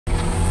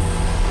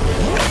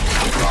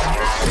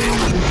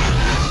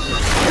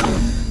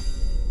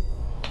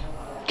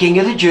King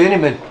of the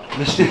Journeyman,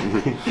 Mr.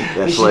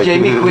 Mr.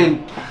 Jamie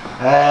Quinn.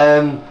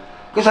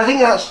 Because I think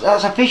that's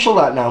official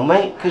that now,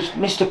 mate. Because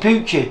Mr.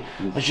 Poochie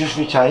has just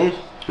retired.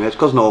 Yeah, it's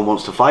because no one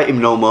wants to fight him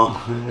no more.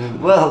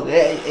 Well,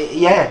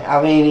 yeah.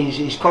 I mean,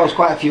 he's caused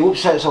quite a few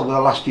upsets over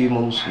the last few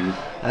months.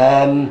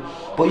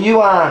 But you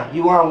are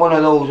one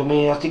of those. I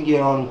mean, I think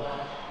you're on.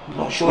 I'm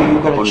not sure you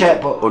were going to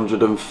check, but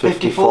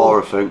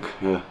 154, I think.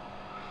 Yeah.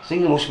 I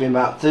think there must have been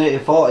about 30 or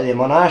 40 of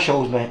them on our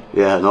shows, mate.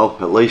 Yeah, no,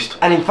 at least.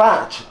 And in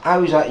fact, I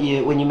was at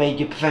you when you made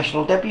your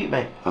professional debut,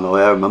 mate. I know,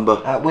 yeah, I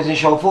remember. At Within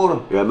Show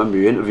Forum. Yeah, I remember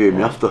you interviewing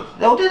me after.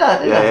 Oh, did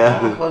I? Yeah. I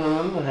can't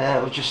remember. Yeah,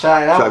 I was just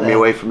starting out Dragged me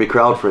away from my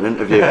crowd for an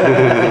interview.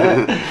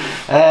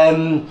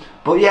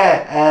 But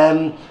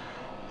yeah,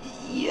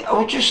 I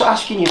was just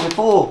asking you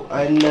before,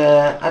 and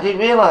I didn't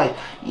realise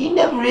you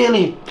never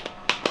really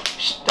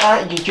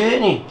started your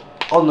journey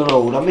on the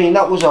road. I mean,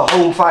 that was a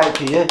home fight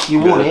for you. You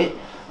won it.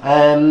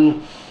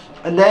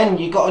 And then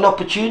you got an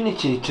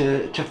opportunity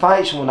to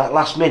fight someone at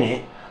last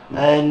minute,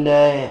 and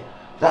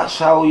that's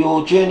how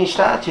your journey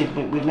started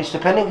with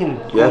Mr. Pennington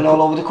going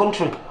all over the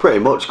country. Pretty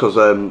much, because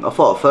I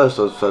thought at first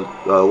I said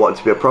I wanted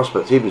to be a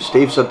prospect. Even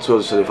Steve said to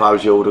us that if I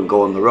was you, I wouldn't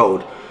go on the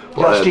road.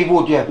 But, Steve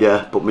Wood, yeah.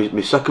 Yeah, but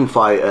my second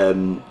fight,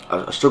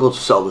 I struggled to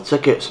sell the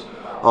tickets.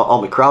 All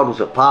my crowd was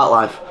at Park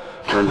Life,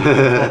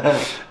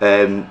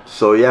 and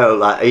so yeah,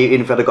 like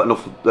even if I'd got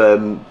enough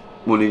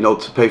money, you know,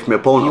 to pay for my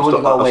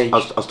opponent,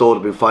 I still would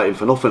have been fighting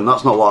for nothing.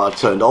 That's not what I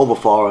turned over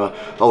for. I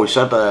always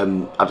said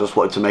I just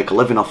wanted to make a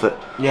living off it.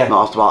 Yeah.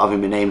 Not asked about having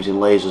my names in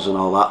lasers and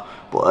all that.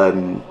 But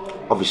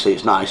obviously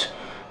it's nice.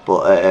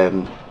 But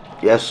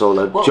yeah, so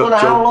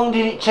how long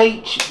did it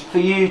take for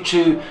you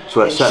to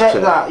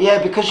accept that?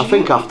 Yeah, because I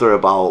think after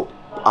about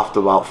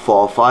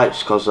 4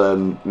 fights, because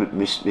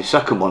my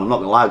second one, I'm not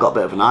gonna lie, I got a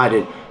bit of an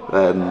hiding.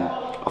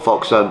 I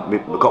thought, because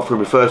I got through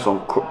my first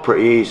one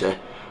pretty easy.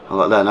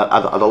 And then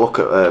I had a look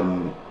at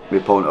my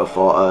opponent. I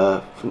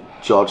thought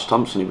George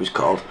Thompson he was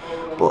called,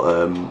 but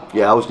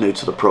yeah, I was new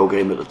to the pro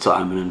game at the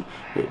time, and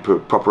it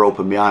proper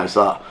opened my eyes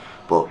that.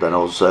 But then I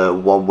was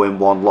 1 win,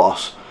 1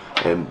 loss.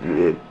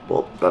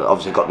 But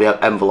obviously got the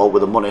envelope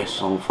with the money,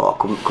 so I thought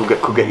I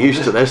could get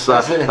used to this.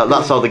 That's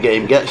how the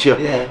game gets you.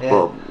 Yeah.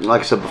 But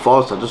like I said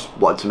before, so I just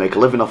wanted to make a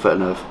living off it.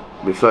 And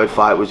my third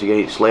fight was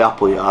against Lee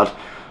Appleyard.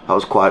 That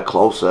was quite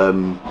close,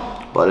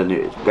 but then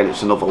again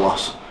it's another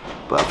loss.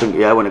 But I think,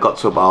 yeah, when it got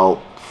to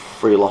about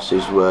 3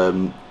 losses,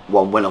 1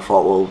 win, I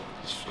thought, well,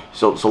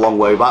 it's a long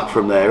way back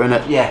from there, isn't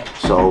it? Yeah.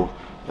 So,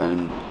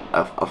 and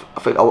I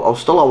think I was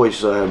still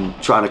always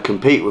trying to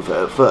compete with it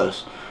at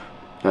first,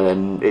 and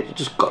then it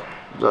just got,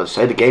 as I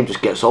say, the game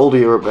just gets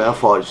older a bit. I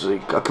thought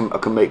I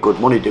can make good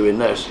money doing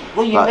this.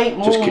 Well, you make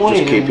more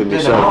money than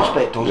a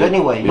prospect does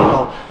anyway, you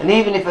know. And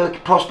even if a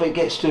prospect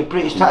gets to a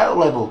British title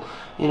level,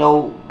 you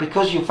know,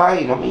 because you're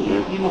fighting, I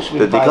mean, you must be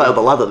They get up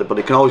the ladder, but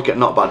they can always get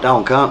knocked back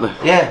down, can't they?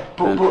 Yeah,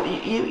 but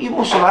you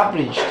must have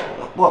averaged,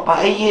 what,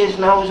 about 8 years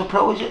now as a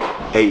pro, is it?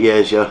 8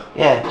 years, yeah.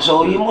 Yeah,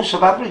 so you must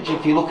have averaged,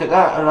 if you look at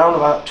that, around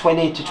about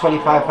 20 to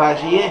 25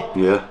 fights a year.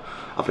 Yeah,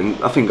 I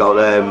think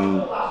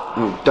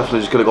I'm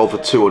definitely just going to go for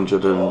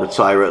 200 and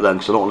retire it then,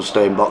 because I don't want to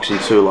stay in boxing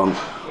too long.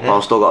 Yeah.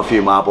 I've still got a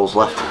few marbles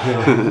left.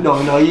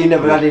 No, you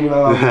never had any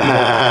more.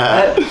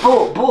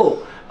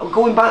 But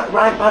going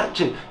right back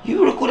to, you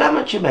were a good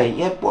amateur, mate.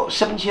 You had, what,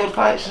 70 odd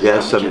fights? Yeah,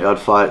 70 odd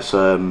fights.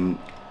 I won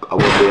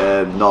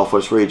the North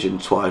West region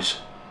twice.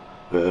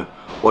 1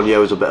 year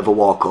was a bit of a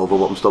walkover,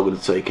 but I'm still going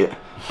to take it.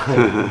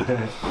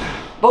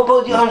 But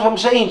you know what I'm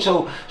saying.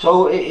 So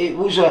it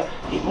must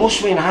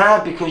have been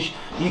hard, because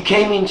you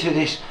came into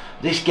this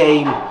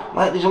game,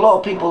 like there's a lot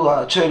of people that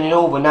are turning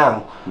over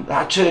now, and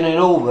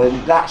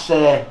that's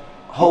their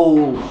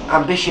whole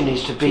ambition,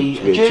 is to be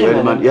a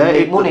journeyman, yeah,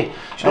 make money.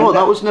 You know what,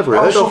 that was never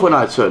heard of when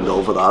I turned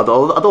over that. I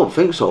don't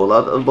think so,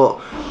 lad. But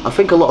I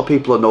think a lot of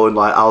people are knowing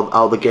like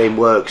how the game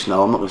works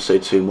now. I'm not going to say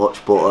too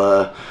much,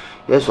 but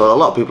yeah, so a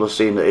lot of people have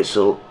seen that it's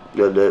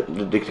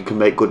they can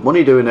make good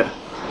money doing it.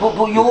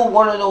 But you're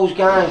one of those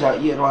guys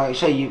that, you know, like I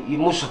say, you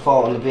must have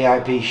fought on the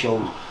VIP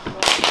shows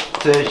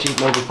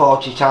 30, maybe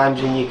 40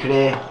 times in your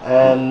career.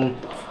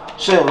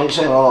 Certainly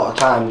a lot of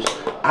times,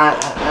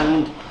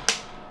 and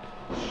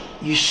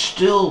you're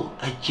still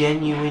a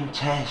genuine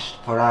test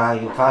for our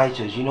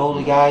fighters. You know,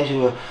 the guys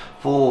who are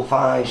 4,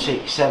 5,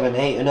 6, 7,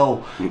 8 and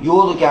 0.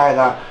 You're the guy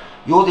that,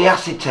 you're the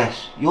acid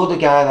test. You're the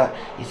guy that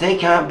if they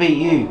can't beat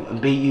you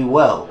and beat you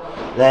well,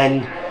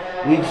 then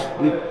we've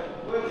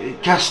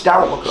cast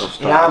doubts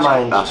in our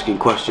minds. Asking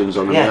questions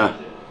on them, yeah.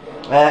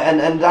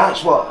 And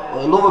that's what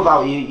I love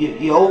about you.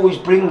 You always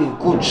bring a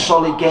good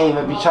solid game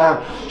every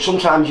time.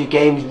 Sometimes your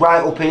game's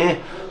right up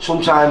here.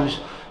 Sometimes,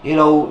 you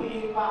know,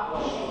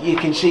 you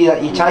can see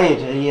that you're tired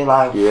and you're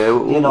like, yeah,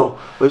 you know.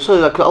 Well,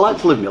 so I like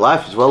to live my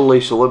life as well,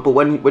 Lisa. But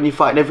when you're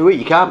fighting every week,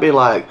 you can't be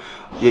like,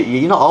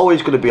 you're not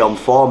always going to be on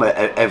form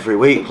every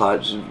week.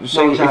 Like,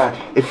 say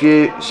if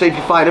you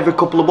fight every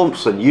couple of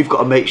months, then you've got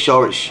to make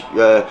sure it's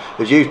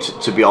you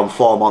to be on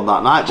form on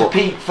that night. To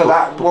peak for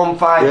that one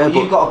fight, but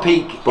you've got to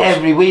peak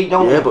every week,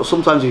 don't you? Yeah, but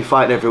sometimes if you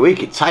fight every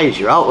week, it tires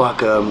you out.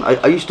 Like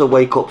I used to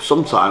wake up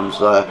sometimes,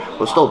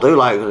 but still do.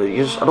 Like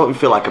I don't even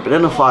feel like I've been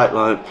in a fight.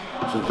 Like,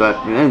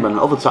 and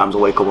other times I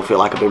wake up, I feel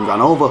like I've been ran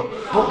over.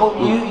 But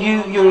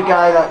you're a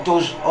guy that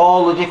does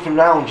all the different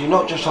rounds. You're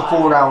not just a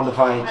 4-rounder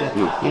fighter.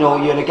 You know,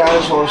 you're a guy.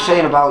 That's what I was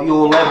saying about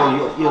your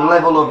level. Your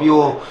level of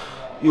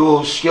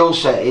your skill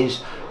set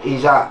is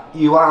that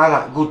you are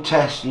that good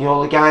test. You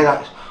know, the guy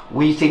that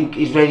we think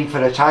is ready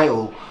for a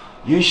title.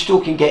 You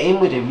still can get in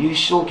with him. You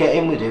still get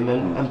in with him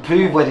and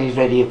prove whether he's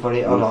ready for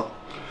it or not.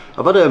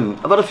 I've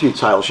had a few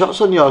title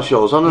shots on your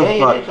shows, haven't I?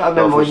 Yeah, you did. I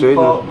remember when you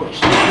fought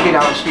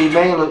Steve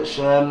Mail. It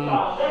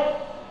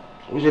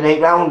was an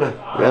 8-rounder.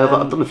 Yeah,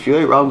 I've done a few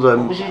 8-rounds.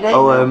 What was his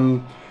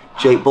name?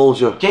 Jake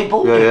Bulger. Jake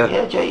Bulger.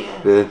 Yeah, Jake.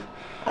 Yeah.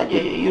 And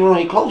you're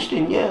only close to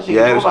him, yeah.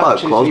 Yeah, it was quite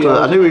close.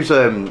 I knew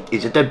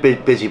he's a dead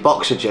busy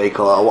boxer, Jake.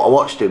 I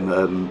watched him.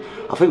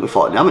 I think we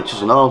fought in the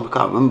amateurs and all. I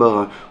can't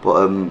remember,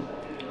 but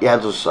yeah, I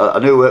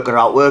knew we weren't going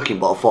to outwork him,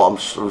 but I thought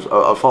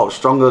I was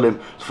stronger than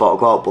him. So I thought I'd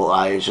go out,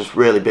 but he's just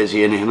really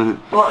busy in him.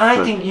 Well,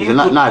 I think he's a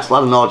nice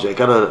lad, and all, Jake.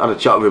 I had a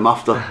chat with him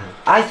after.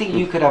 I think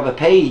you could have a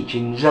page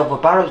in Zelfa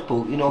Barrett's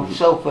book. You know,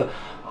 Zelfa,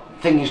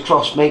 fingers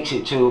crossed, makes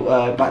it to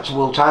back to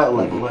world title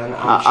level. And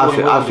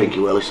I think he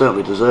will. He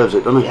certainly deserves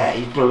it, doesn't he? Yeah,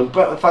 he's brilliant.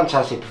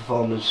 Fantastic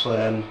performance.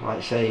 Like I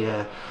say,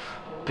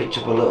 picked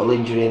up a little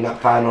injury in that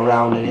final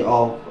round, and it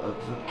all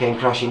came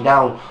crashing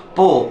down.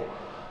 But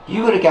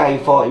you were a guy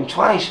who fought him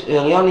twice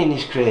early on in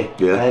his career.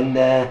 Yeah. And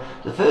the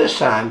first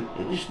time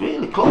it was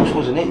really close,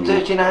 wasn't it?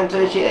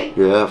 39-38.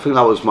 Yeah, I think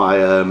that was my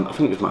I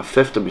think it was my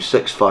 5th and my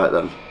 6th fight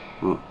then.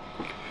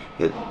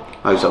 Yeah.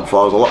 Like I said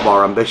before, I was a lot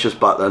more ambitious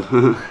back then.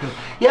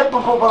 Yeah,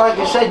 but like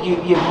I said,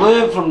 you've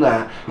learned from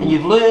that, and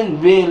you've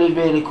learned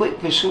really quick.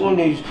 For someone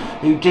who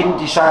didn't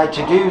decide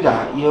to do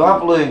that, you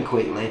have learned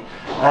quickly.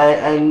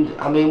 And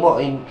I mean,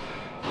 what, in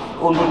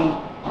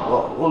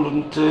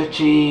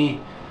 132,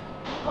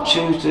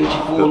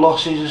 34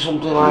 losses or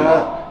something like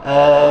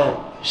that,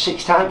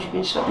 6 times you've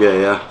been stopped?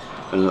 Yeah,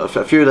 and a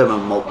few of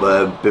them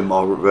have been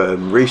more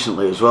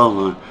recently as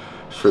well.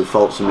 Through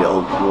faults in my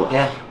own.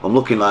 Yeah. I'm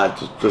looking like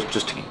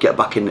just to get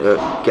back in,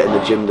 get in the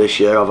gym this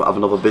year. Have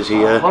another busy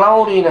year. Well, how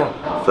old are you now?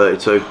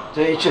 32.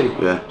 32.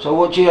 Yeah. So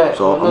what do you?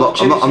 So I'm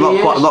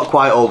not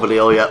quite over the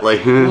hill yet,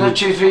 Lee. Another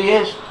 2-3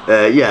 years.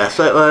 Yeah.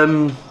 So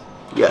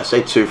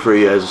say 2-3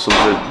 years or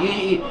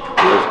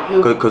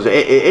something. Because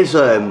it is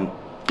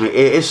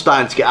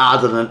starting to get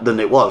harder than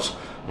it was.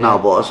 now,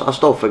 but I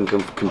still think I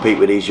can compete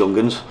with these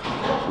young'uns.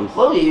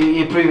 Well,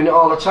 you're proving it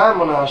all the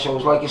time on our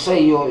shows. Like I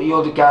say,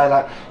 you're the guy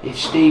that if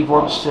Steve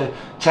wants to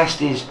test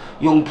his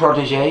young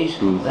proteges,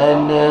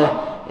 then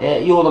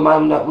you're the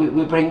man that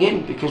we bring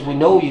in, because we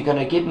know you're going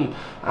to give him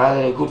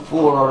either a good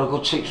 4 or a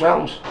good 6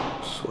 rounds.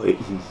 Sweet.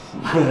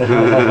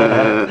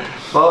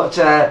 But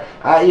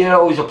you're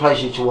always a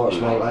pleasure to watch,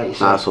 mate, like you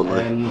said. Nice one,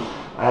 mate.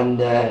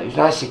 And it was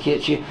nice to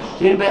catch you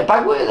doing a bit of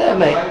bag work there,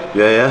 mate.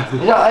 Yeah.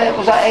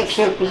 Was that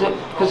extra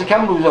because the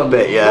camera was on?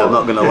 Bit, yeah, I'm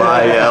not going to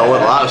lie, yeah, I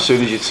went like that as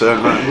soon as you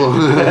turned around.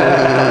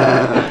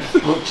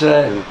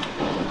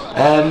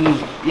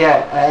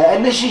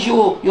 And this is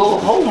your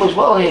home as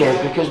well here,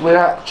 because we're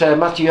at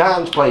Matthew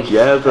Harton's place.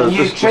 Yeah. And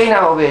you train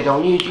out of here,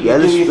 don't you? You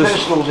do your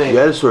personals here?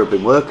 Yeah, that's where I've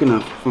been working.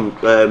 How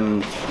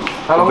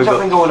long's that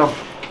been going on?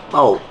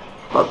 Oh,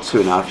 about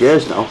 2.5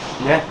 years now.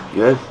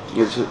 Yeah?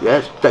 It's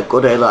dead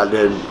good here, like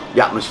the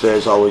atmosphere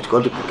is always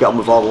good. Get on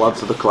with all the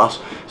lads of the class.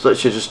 So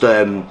let's just,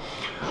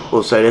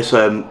 we'll say this,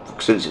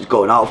 since it's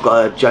going out, I've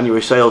got a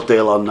January sales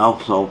deal on now,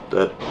 so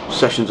the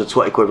sessions are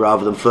 20 quid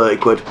rather than 30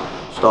 quid,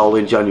 stalled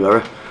in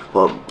January.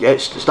 But yeah,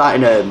 it's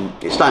starting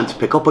to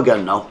pick up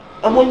again now.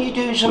 And when you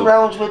do some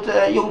rounds with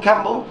young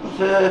Campbell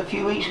for a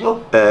few weeks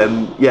ago?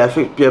 Yeah, I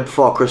think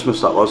before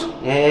Christmas that was.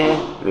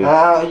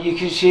 Yeah. You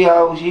can see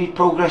how he's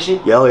progressing.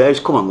 Yeah,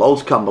 he's come on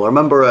loads, Campbell. I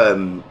remember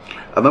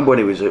when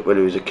he was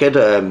a kid.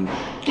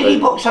 Did he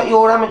box at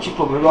your amateur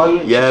club with Roy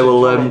Richardson? Yeah,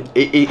 well,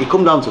 he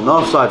come down to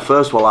Northside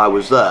first while I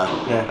was there,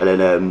 and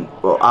then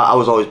I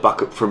was always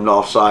back up from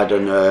Northside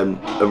and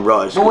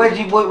Roy's. Well,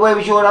 where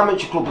was your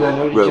amateur club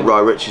then?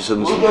 Roy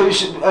Richardson's. It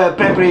was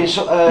Bredbury and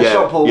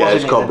Stockport, yeah,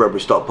 wasn't it's called Bredbury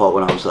Stockport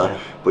when I was there. Yeah.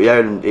 But yeah,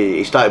 and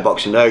he started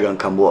boxing there again,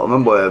 Campbell. I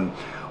remember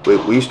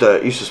we used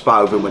to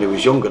spar with him when he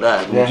was younger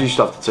there. And we used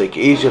to have to take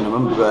it easy. And I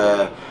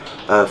remember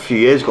a few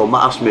years ago,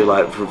 Matt asked me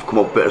like to come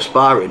up a bit of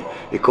sparring.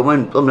 He come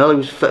in, he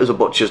was fit as a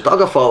butcher's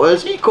dog. I thought,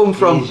 where's he come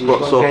from?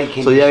 So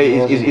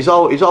yeah, he's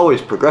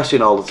always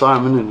progressing all the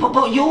time, isn't he?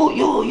 But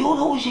you're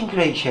always in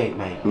great shape,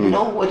 mate. You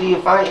know, whether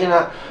you're fighting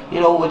at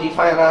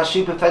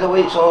super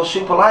featherweights or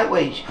super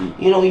lightweights,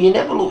 you know, you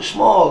never look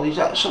small. Is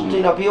that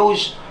something? Have you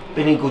always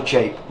been in good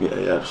shape? Yeah,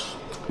 yes.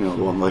 You know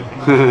the one, like.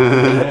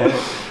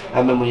 I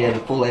remember when you had a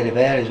full head of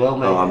hair as well,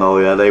 mate. Oh, I know,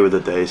 yeah, they were the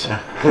days.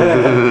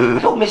 I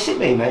don't miss it,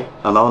 mate.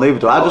 I know, neither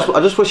do I. I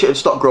just wish it had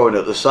stopped growing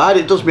at the side.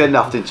 It does me in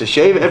having to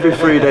shave it every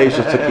 3 days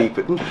just to keep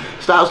it. It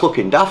starts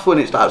looking daft when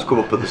it starts to come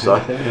up at the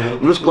side.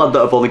 I'm just glad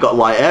that I've only got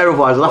light hair,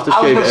 otherwise I'll have to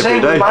shave it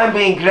every day. With mine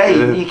being grey,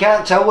 you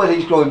can't tell whether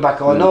it's growing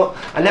back or not.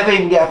 I never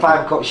even get a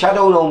 5 o'clock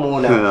shadow no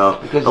more now. No,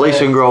 because, at least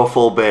you can grow a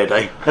full beard,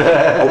 eh?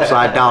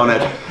 Upside down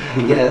head.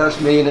 Yeah, that's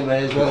me in it,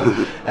 mate, as well.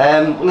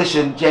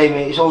 Listen,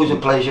 Jamie, it's always a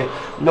pleasure.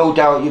 No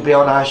doubt you'll be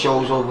on our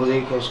shows over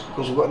there because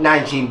we've got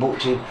 19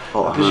 booked in.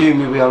 I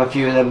presume you'll be on a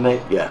few of them,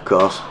 mate. Yeah, of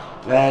course.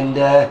 And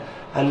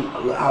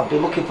I'll be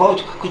looking forward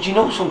to, because you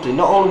know something,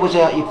 not only was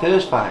it at your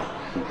first fight,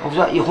 I was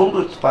at your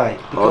 100th fight.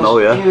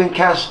 Because you and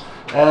Kaz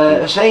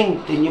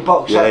Hussein, didn't you,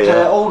 box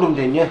at Oldham,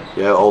 didn't you?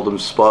 Yeah, Oldham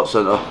Sports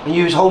Centre. And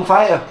you was home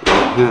fighter.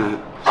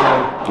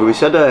 So we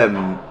said we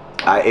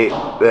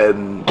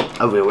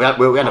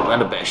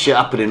had a bit of shit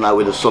happening like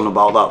with the Sun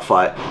about that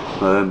fight.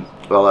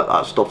 Well,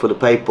 that stuff with the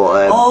paper.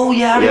 Oh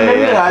yeah, I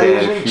remember that. It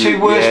was the 2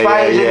 worst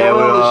fighters in the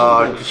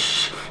world.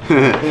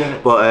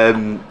 But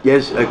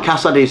yes,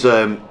 Cass had his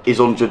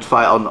 100th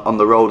fight on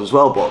the road as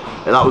well, but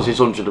that was his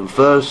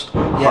 101st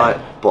fight.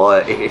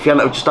 But if he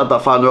hadn't just had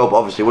that fight on the road,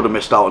 obviously he would have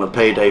missed out on a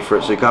payday for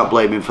it, so you can't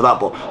blame him for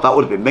that. But that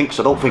would have been minx.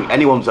 I don't think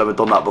anyone's ever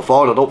done that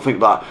before, and I don't think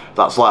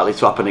that's likely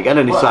to happen again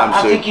anytime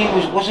soon. I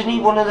think wasn't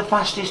he one of the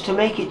fastest to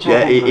make it to?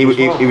 Yeah, he was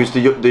the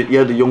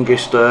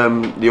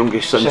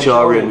youngest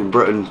centurion in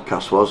Britain.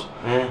 Cass was.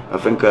 Yeah. I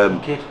think.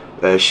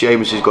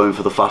 Seamus is going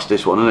for the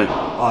fastest one, isn't he?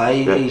 Oh,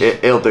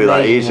 he'll do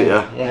that easy,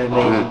 yeah. Yeah,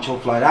 amazing,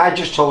 tough lad. I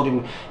just told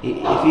him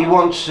if he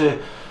wants to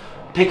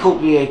pick up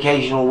the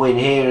occasional win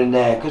here and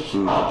there, because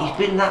he's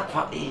been that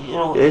far, you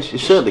know. Yeah,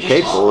 he's certainly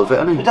capable of it,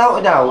 isn't he? Without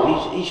a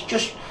doubt, he's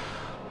just.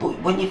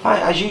 But when you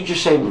fight, as you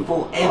just said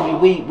before, every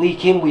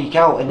week in, week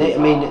out, and I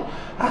mean,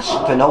 that's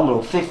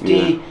phenomenal.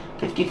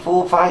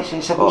 54 fights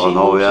in 17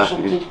 months or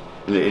something.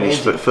 In his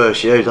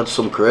first year, he's had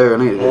some career,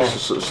 hasn't he? Yeah.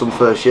 Some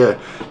first year.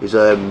 He's he's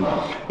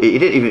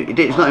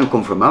not even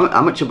come from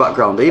amateur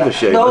background either.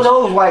 Seamus. No, it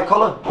was white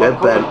collar.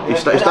 He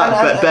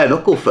started bare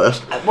knuckle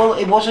first. Well,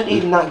 it wasn't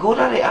even that good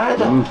at it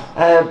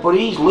either. But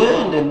he's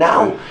learned, and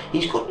now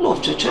he's good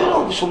enough to turn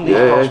over some of these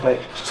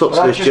prospects. He's took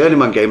to this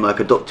journeyman game like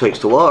a duck takes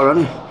to water,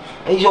 hasn't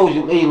he?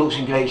 He looks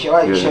in great shape.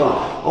 Like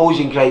always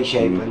in great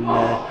shape, and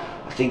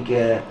I think.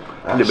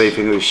 The main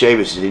thing with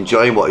Seamus is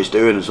enjoying what he's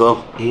doing as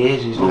well. He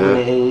is, he's loving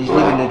it. He's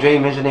living the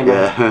dream, isn't he, man?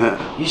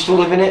 Yeah. You still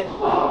living it?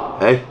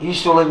 Hey? You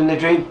still living the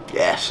dream?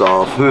 Yeah,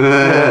 sort of.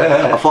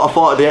 I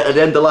thought at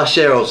the end of last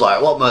year I was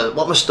like, what am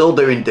I still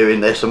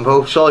doing this? I'm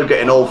sort of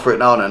getting old for it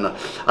now, and I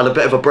had a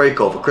bit of a break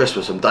over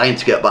Christmas. I'm dying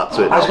to get back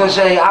to it. I was going to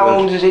say, how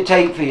long does it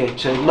take for you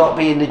to not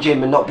be in the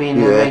gym and not be in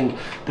the ring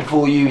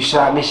before you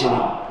start missing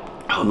it?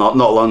 Oh, not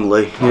long,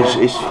 Lee.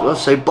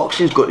 Let's say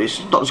boxing's good. It's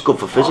not just good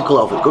for physical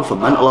health, it's good for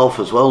mental health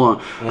as well.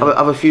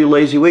 Have a few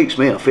lazy weeks,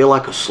 mate. I feel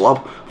like a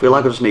slob. I feel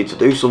like I just need to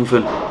do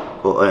something.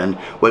 But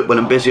when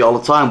I'm busy all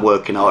the time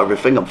working out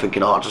everything, I'm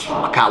thinking, I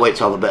can't wait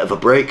to have a bit of a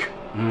break.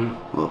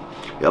 Well,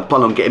 I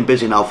plan on getting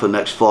busy now for the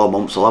next 4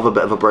 months. I'll have a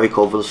bit of a break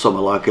over the summer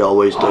like I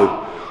always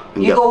do.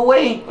 You go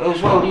away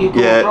as well? You go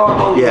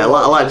abroad? Yeah,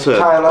 I like to.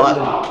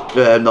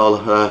 Thailand?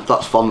 No,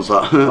 that's Fons.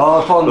 That.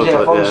 Oh, Fons,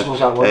 yeah, Fons was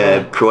that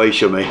one.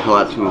 Croatia, me. I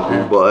like to,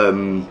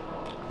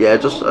 but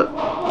just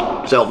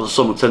say over the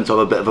summer, I tend to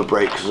have a bit of a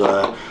break.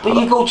 But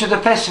you go to the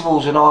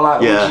festivals and all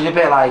that, which is a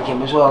bit like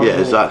him as well. Yeah,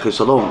 exactly.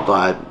 So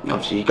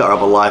obviously you got to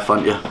have a life,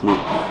 haven't you?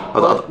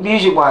 Well,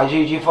 music-wise, who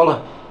do you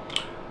follow?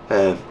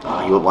 You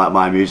wouldn't like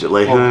my music,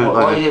 Lee.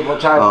 What is it? What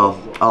type?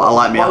 I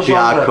like me happy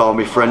hardcore,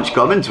 me French.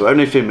 I'm into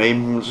anything, me.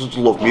 I just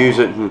love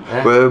music.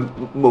 We're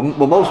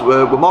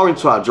more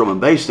into our drum and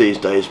bass these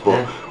days,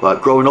 but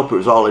like growing up, it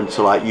was all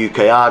into like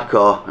UK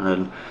hardcore,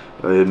 and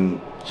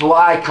then. So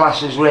what I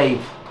class as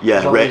rave.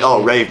 Yeah,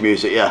 rave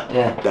music, yeah,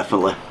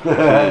 definitely. You'll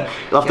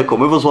have to come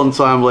with us one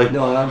time, Lee.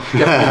 No, I'm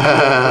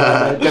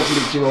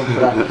definitely too old for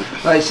that.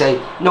 Like I say,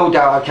 no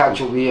doubt I'll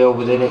catch up with you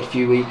over the next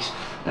few weeks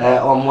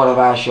on one of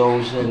our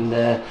shows, and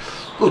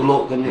good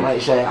luck. And like I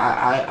say,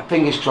 I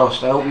fingers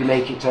crossed, I hope you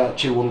make it to that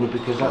 200,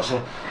 because that's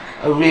a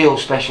real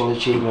special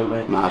achievement,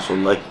 mate. Nice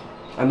one, Lee.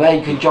 And then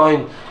you can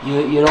join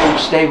your old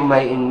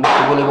stablemate in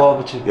Mr. Willie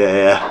Warburton.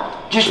 Yeah.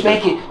 Just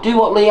make it. Do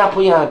what Lee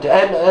Appleyard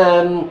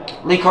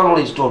Lee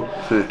Connolly's done.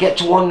 Get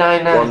to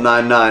 199.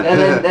 199.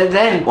 And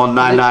then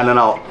 199 and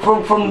out.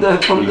 From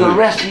the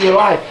rest of your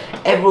life,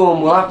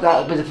 everyone will have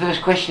that. But the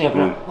first question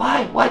ever.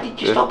 Why did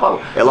you stop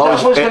out?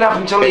 That's what's going to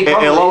happen to Lee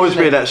Connolly. It'll always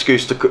be an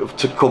excuse to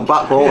come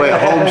back all the way at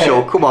home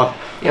show. Come on.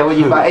 Yeah, when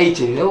you're about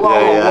 80.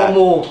 One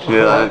more.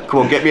 Yeah,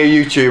 come on, get me a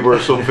YouTuber or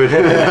something.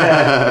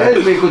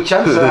 There's be a good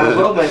chance of that as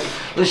well, mate.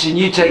 Listen,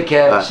 you take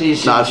care. See you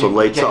soon. Nice one,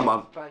 later,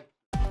 man.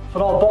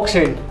 For all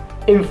boxing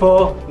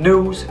info,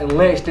 news and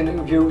latest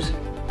interviews,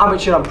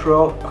 amateur and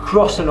pro,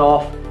 across the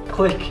north,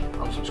 click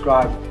and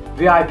subscribe.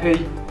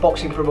 VIP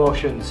Boxing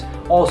Promotions.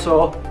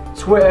 Also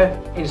Twitter,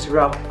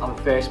 Instagram and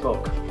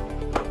Facebook.